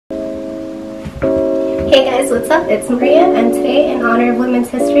Hey guys, what's up? It's Maria, and today, in honor of Women's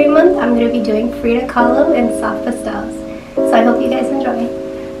History Month, I'm going to be doing Frida Kahlo in soft pastels. So I hope you guys enjoy.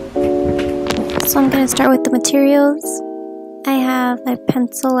 So I'm going to start with the materials. I have a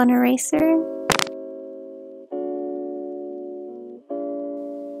pencil and eraser.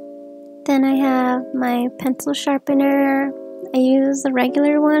 Then I have my pencil sharpener. I use a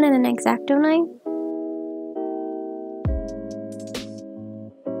regular one and an X-Acto knife.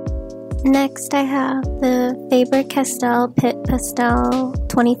 Next I have the Faber-Castell Pit Pastel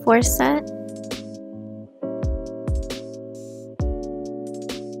 24 set.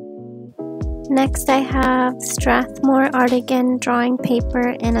 Next I have Strathmore Artigan drawing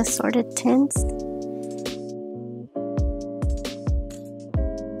paper in assorted tints.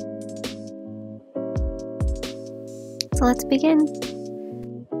 So let's begin.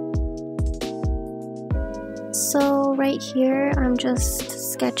 So right here I'm just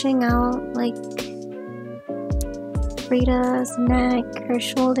sketching out like Frida's neck, her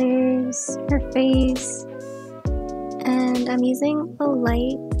shoulders, her face, and I'm using a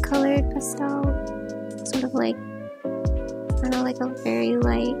light colored pastel, sort of like, I don't know, like a very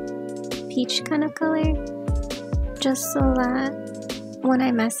light peach kind of color, just so that when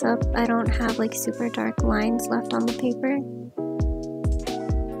I mess up I don't have like super dark lines left on the paper.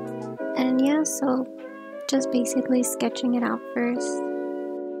 And yeah, so just basically sketching it out first.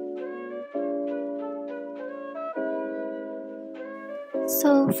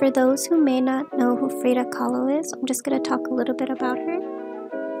 So for those who may not know who Frida Kahlo is, I'm just going to talk a little bit about her.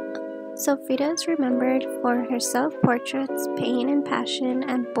 So Frida is remembered for her self-portraits, pain and passion,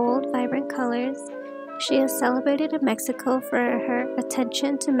 and bold, vibrant colors. She is celebrated in Mexico for her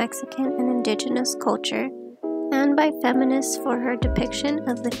attention to Mexican and indigenous culture, and by feminists for her depiction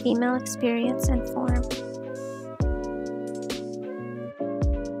of the female experience and form.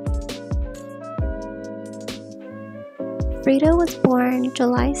 Frida was born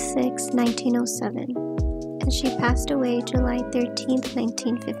July 6, 1907, and she passed away July 13,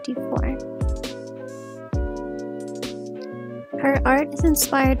 1954. Her art is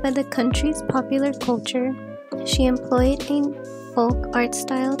inspired by the country's popular culture. She employed a folk art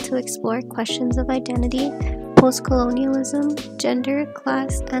style to explore questions of identity, post-colonialism, gender,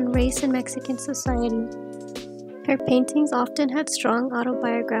 class, and race in Mexican society. Her paintings often had strong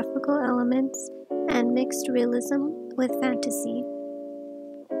autobiographical elements and mixed realism with fantasy.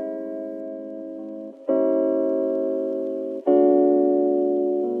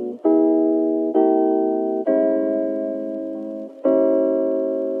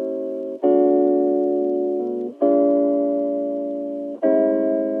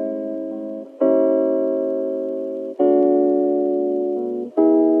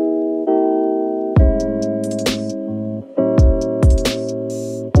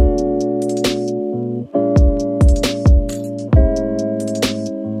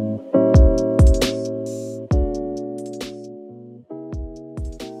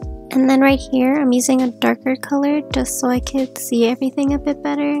 And then right here, I'm using a darker color just so I could see everything a bit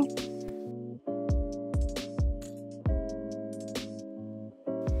better.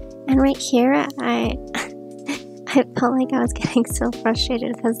 And right here, I felt like I was getting so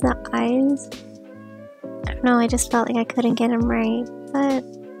frustrated because the eyes, I don't know, I just felt like I couldn't get them right. But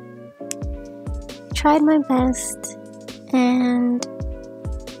I tried my best, and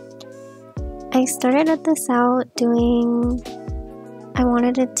I started at this out doing, I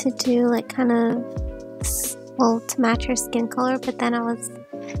wanted it to do like kind of, well, to match her skin color, but then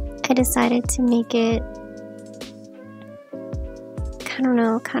I decided to make it, I don't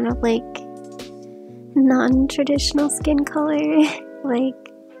know, kind of like non-traditional skin color. Like,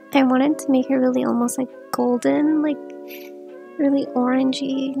 I wanted to make her really almost like golden, like really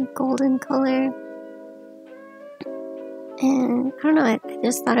orangey golden color. And I don't know, I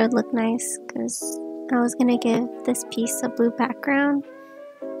just thought it would look nice because I was gonna give this piece a blue background,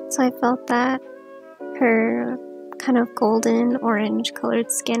 so I felt that her kind of golden orange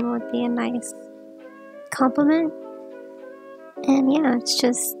colored skin would be a nice complement. And yeah, it's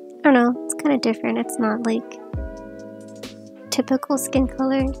just, I don't know, it's kind of different. It's not like typical skin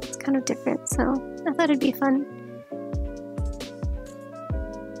color, it's kind of different, so I thought it'd be fun.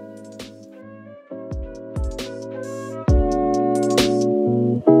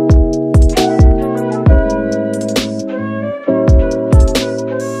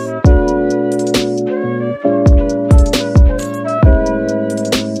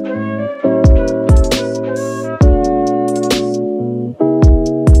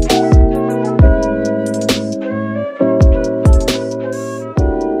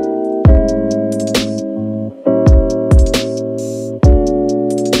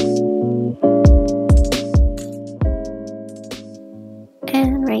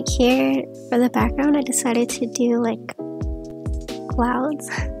 For the background, I decided to do like clouds.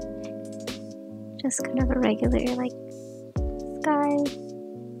 Just kind of a regular like sky.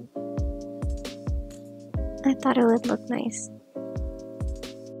 I thought it would look nice.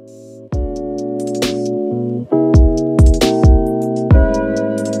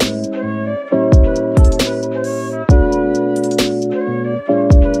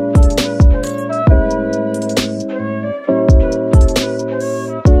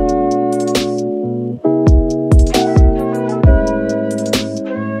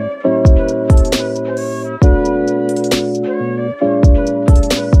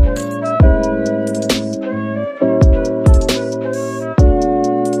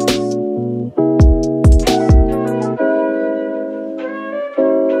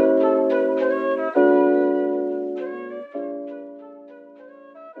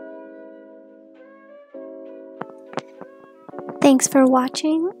 Thanks for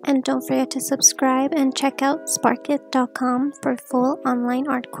watching, and don't forget to subscribe and check out sparkit.com for full online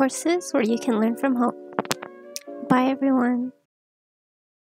art courses where you can learn from home. Bye everyone.